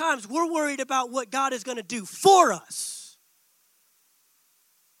 So many times we're worried about what God is going to do for us.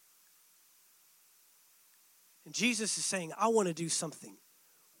 And Jesus is saying, I want to do something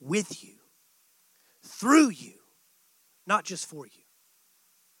with you, through you, not just for you.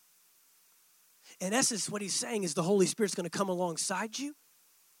 In essence, what he's saying is the Holy Spirit's going to come alongside you.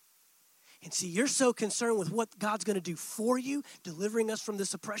 And see, you're so concerned with what God's going to do for you, delivering us from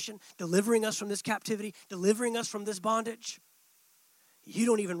this oppression, delivering us from this captivity, delivering us from this bondage. You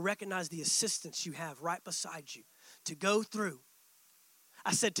don't even recognize the assistance you have right beside you to go through.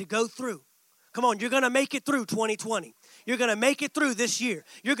 I said to go through. Come on, you're going to make it through 2020. You're going to make it through this year.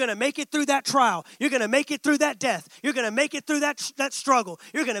 You're going to make it through that trial. You're going to make it through that death. You're going to make it through that struggle.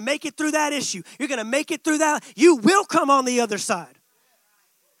 You're going to make it through that issue. You're going to make it through that. You will come on the other side.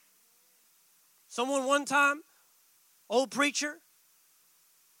 Someone one time, old preacher,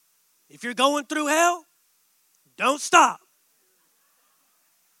 if you're going through hell, don't stop.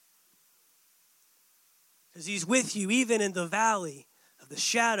 Because he's with you even in the valley of the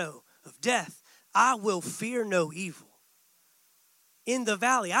shadow of death. I will fear no evil. In the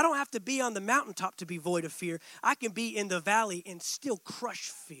valley, I don't have to be on the mountaintop to be void of fear. I can be in the valley and still crush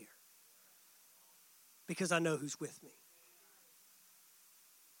fear because I know who's with me.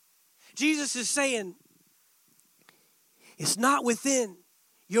 Jesus is saying, it's not within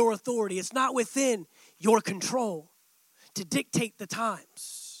your authority. It's not within your control to dictate the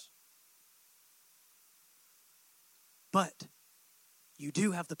times. But you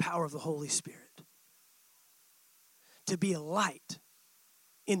do have the power of the Holy Spirit to be a light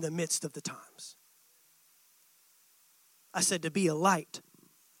in the midst of the times. I said to be a light.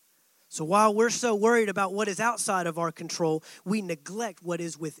 So while we're so worried about what is outside of our control, we neglect what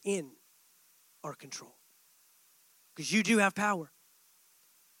is within our control. Because you do have power.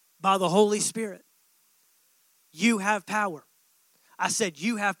 By the Holy Spirit, you have power. I said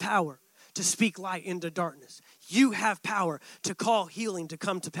you have power to speak light into darkness. You have power to call healing to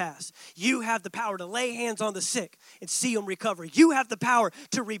come to pass. You have the power to lay hands on the sick and see them recover. You have the power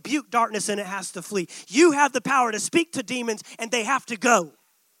to rebuke darkness and it has to flee. You have the power to speak to demons and they have to go.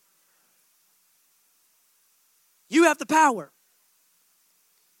 You have the power.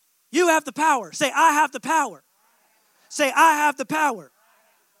 You have the power. Say, I have the power. Say, I have the power.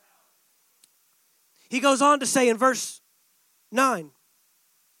 He goes on to say in verse 9.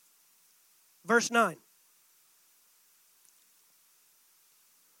 Verse 9.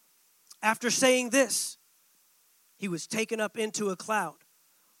 After saying this, he was taken up into a cloud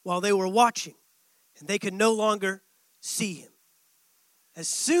while they were watching, and they could no longer see him. As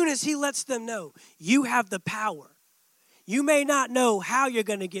soon as he lets them know, you have the power. You may not know how you're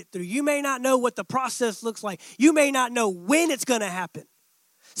going to get through. You may not know what the process looks like. You may not know when it's going to happen.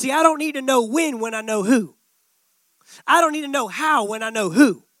 See, I don't need to know when I know who. I don't need to know how when I know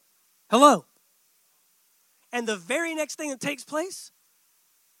who. Hello? And the very next thing that takes place,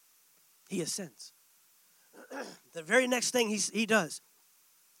 he ascends. The very next thing he does,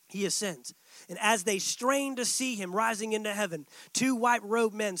 he ascends. And as they strained to see him rising into heaven, 2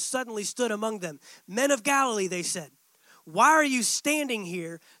 white-robed men suddenly stood among them. Men of Galilee, they said, why are you standing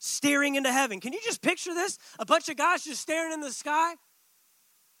here staring into heaven? Can you just picture this? A bunch of guys just staring in the sky?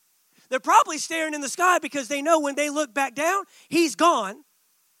 They're probably staring in the sky because they know when they look back down, he's gone.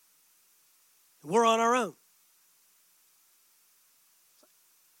 We're on our own.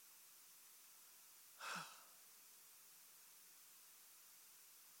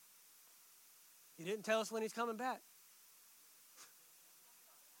 He didn't tell us when he's coming back.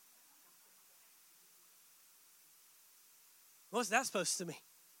 What's that supposed to mean?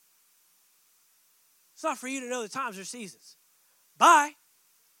 It's not for you to know the times or seasons. Bye.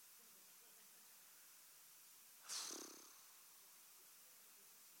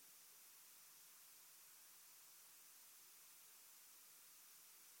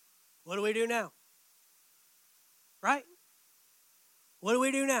 What do we do now? Right? What do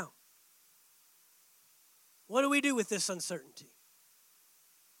we do now? What do we do with this uncertainty?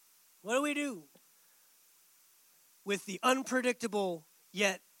 What do we do with the unpredictable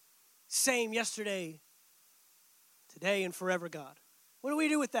yet same yesterday, today, and forever God? What do we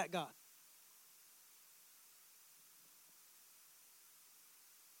do with that God?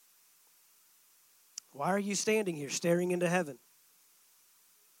 Why are you standing here staring into heaven?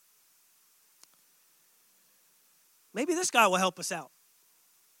 Maybe this guy will help us out.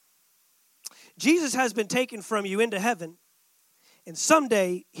 Jesus has been taken from you into heaven, and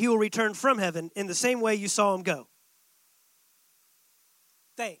someday he will return from heaven in the same way you saw him go.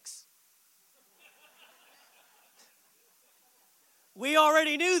 Thanks. We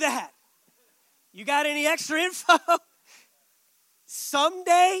already knew that. You got any extra info?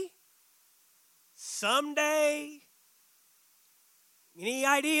 Someday? Any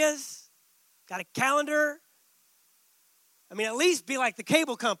ideas? Got a calendar? I mean, at least be like the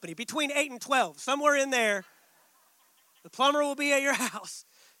cable company, between 8 and 12, somewhere in there. The plumber will be at your house.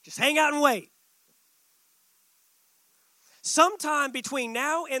 Just hang out and wait. Sometime between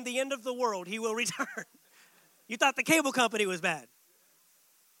now and the end of the world, he will return. You thought the cable company was bad.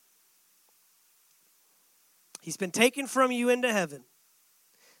 He's been taken from you into heaven,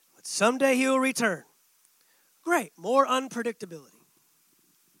 but someday he will return. Great, more unpredictability,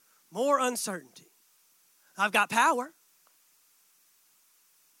 more uncertainty. I've got power.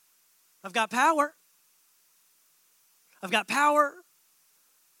 I've got power. I've got power,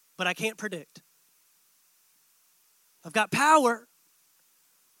 but I can't predict. I've got power,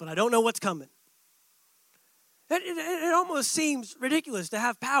 but I don't know what's coming. It almost seems ridiculous to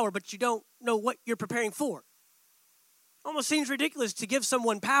have power, but you don't know what you're preparing for. It almost seems ridiculous to give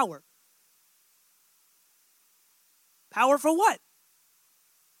someone power. Power for what?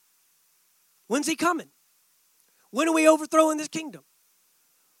 When's he coming? When are we overthrowing this kingdom?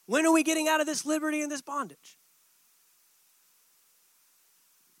 When are we getting out of this liberty and this bondage?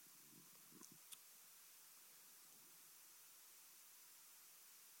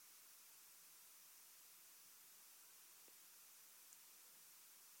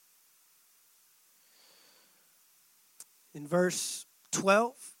 In verse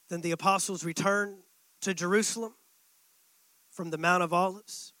 12, then the apostles returned to Jerusalem from the Mount of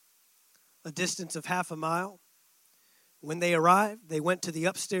Olives, a distance of half a mile. When they arrived, they went to the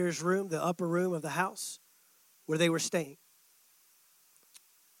upstairs room, the upper room of the house where they were staying.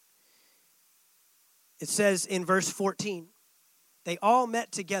 It says in verse 14, they all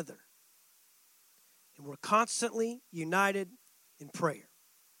met together and were constantly united in prayer.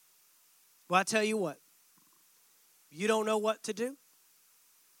 Well, I tell you what, if you don't know what to do,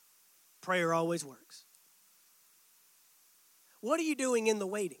 prayer always works. What are you doing in the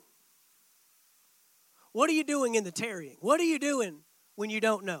waiting? What are you doing in the tarrying? What are you doing when you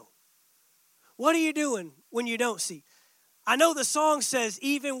don't know? What are you doing when you don't see? I know the song says,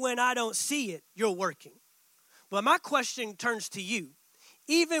 even when I don't see it, you're working. But my question turns to you.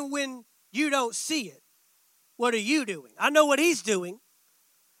 Even when you don't see it, what are you doing? I know what he's doing.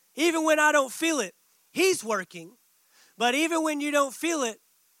 Even when I don't feel it, he's working. But even when you don't feel it,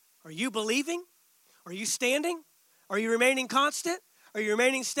 are you believing? Are you standing? Are you remaining constant? Are you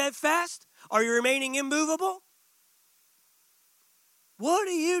remaining steadfast? Are you remaining immovable? What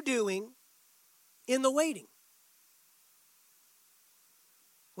are you doing in the waiting?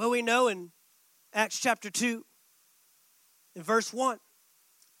 Well, we know in Acts chapter 2, in verse 1.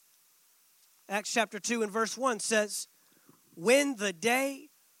 Acts chapter 2 and verse 1 says, when the day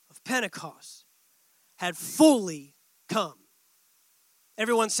of Pentecost had fully come.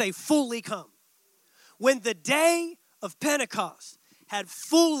 Everyone say, fully come. When the day of Pentecost had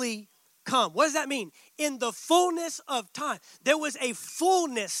fully come. What does that mean? In the fullness of time. There was a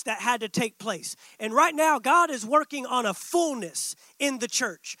fullness that had to take place. And right now, God is working on a fullness in the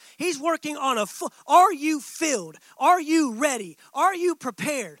church. He's working on a full. Are you filled? Are you ready? Are you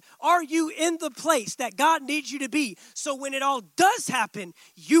prepared? Are you in the place that God needs you to be? So when it all does happen,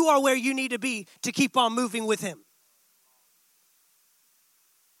 you are where you need to be to keep on moving with him.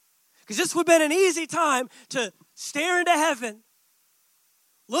 Because this would have been an easy time to stare into heaven,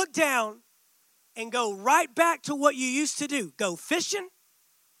 look down, and go right back to what you used to do. Go fishing,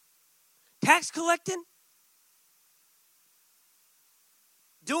 tax collecting,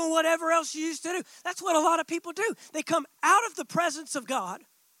 doing whatever else you used to do. That's what a lot of people do. They come out of the presence of God,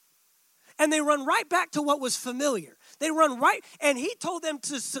 and they run right back to what was familiar. They run right, and he told them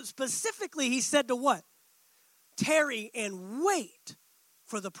to specifically, he said to what? Tarry and wait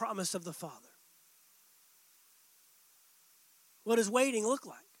for the promise of the Father. What does waiting look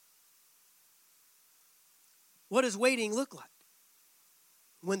like? What does waiting look like?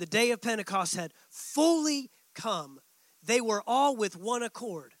 When the day of Pentecost had fully come, they were all with one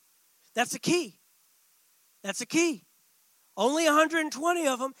accord. That's a key. That's a key. Only 120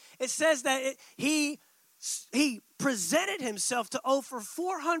 of them. It says that he presented himself to over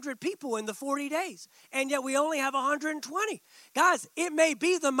 400 people in the 40 days. And yet we only have 120. Guys, it may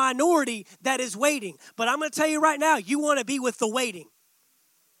be the minority that is waiting. But I'm going to tell you right now, you want to be with the waiting.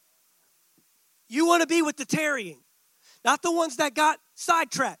 You want to be with the tarrying. Not the ones that got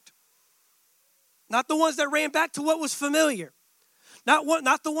sidetracked. Not the ones that ran back to what was familiar.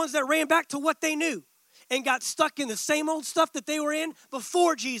 Not the ones that ran back to what they knew and got stuck in the same old stuff that they were in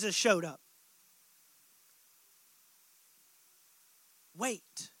before Jesus showed up.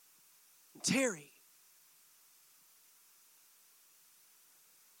 Wait and tarry.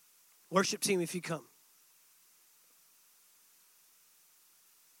 Worship team, if you come.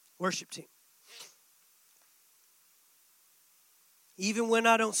 Worship team. Even when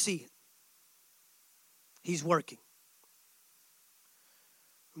I don't see it, he's working.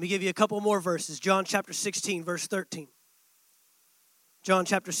 Let me give you a couple more verses. John chapter 16, verse 13. John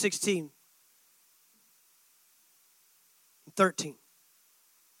chapter 16, 13.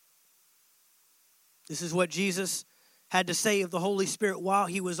 This is what Jesus had to say of the Holy Spirit while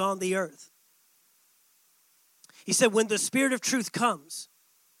he was on the earth. He said, when the Spirit of truth comes,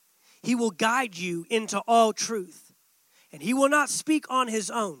 he will guide you into all truth. And he will not speak on his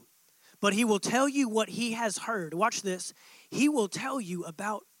own, but he will tell you what he has heard. Watch this. He will tell you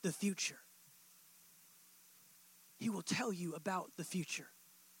about the future. He will tell you about the future.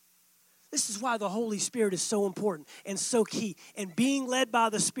 This is why the Holy Spirit is so important and so key. And being led by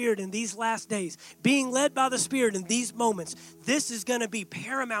the Spirit in these last days, being led by the Spirit in these moments, this is going to be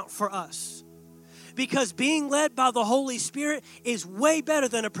paramount for us. Because being led by the Holy Spirit is way better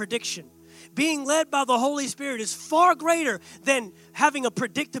than a prediction. Being led by the Holy Spirit is far greater than having a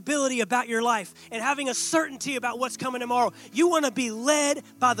predictability about your life and having a certainty about what's coming tomorrow. You want to be led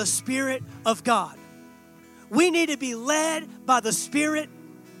by the Spirit of God. We need to be led by the Spirit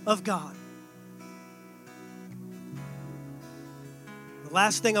of God. The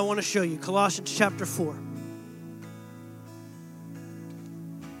last thing I want to show you, Colossians chapter 4.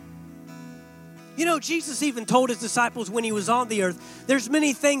 You know, Jesus even told his disciples when he was on the earth, there's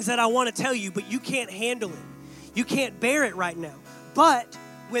many things that I want to tell you, but you can't handle it. You can't bear it right now. But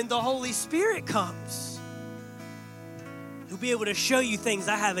when the Holy Spirit comes, he'll be able to show you things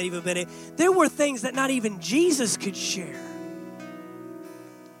I haven't even been able. There were things that not even Jesus could share.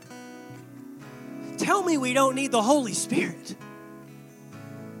 Tell me we don't need the Holy Spirit.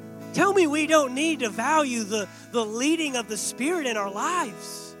 Tell me we don't need to value the leading of the Spirit in our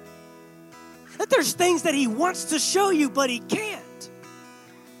lives. That there's things that he wants to show you, but he can't.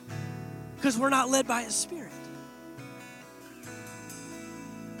 Because we're not led by His Spirit.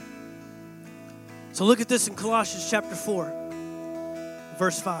 So look at this in Colossians chapter 4,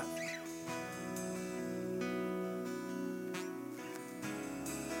 verse 5.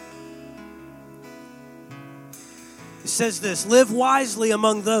 It says this, live wisely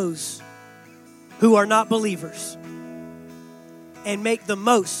among those who are not believers and make the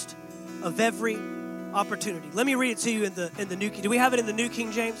most of every opportunity. Let me read it to you in the New King. Do we have it in the New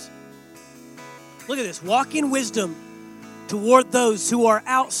King James? Look at this. Walk in wisdom toward those who are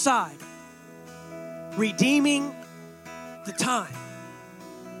outside, redeeming the time.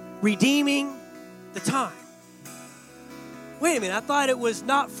 Redeeming the time. Wait a minute. I thought it was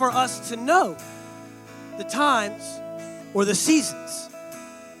not for us to know the times or the seasons.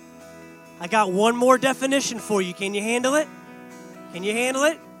 I got one more definition for you. Can you handle it? Can you handle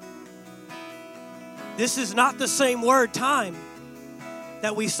it? This is not the same word, time,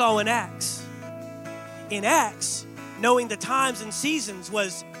 that we saw in Acts. In Acts, knowing the times and seasons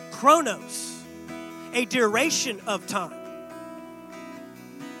was chronos, a duration of time.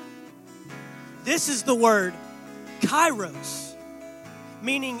 This is the word kairos,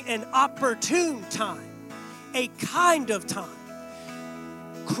 meaning an opportune time, a kind of time.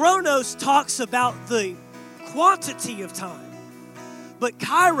 Chronos talks about the quantity of time, but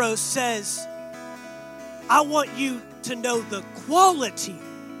kairos says, I want you to know the quality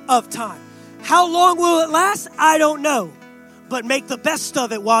of time. How long will it last? I don't know, but make the best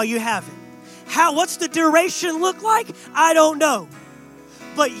of it while you have it. What's the duration look like? I don't know,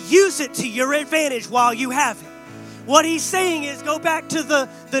 but use it to your advantage while you have it. What he's saying is go back to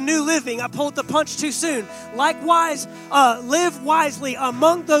the New Living. I pulled the punch too soon. Likewise, live wisely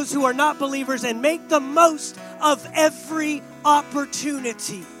among those who are not believers and make the most of every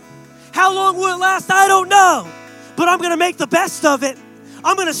opportunity. How long will it last? I don't know, but I'm going to make the best of it.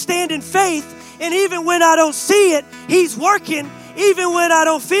 I'm going to stand in faith, and even when I don't see it, He's working. Even when I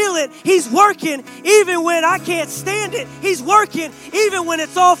don't feel it, He's working. Even when I can't stand it, He's working. Even when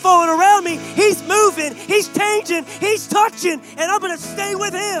it's all falling around me, He's moving, He's changing, He's touching, and I'm going to stay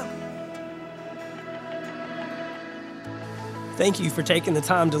with Him. Thank you for taking the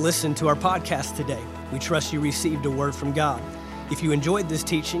time to listen to our podcast today. We trust you received a word from God. If you enjoyed this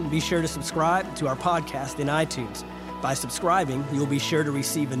teaching, be sure to subscribe to our podcast in iTunes. By subscribing, you'll be sure to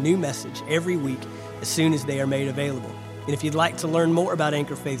receive a new message every week as soon as they are made available. And if you'd like to learn more about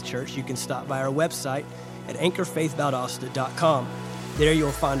Anchor Faith Church, you can stop by our website at anchorfaithvaldosta.com. There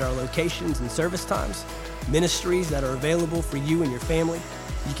you'll find our locations and service times, ministries that are available for you and your family.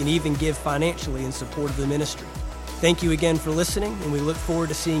 You can even give financially in support of the ministry. Thank you again for listening, and we look forward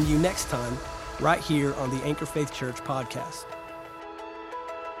to seeing you next time right here on the Anchor Faith Church podcast.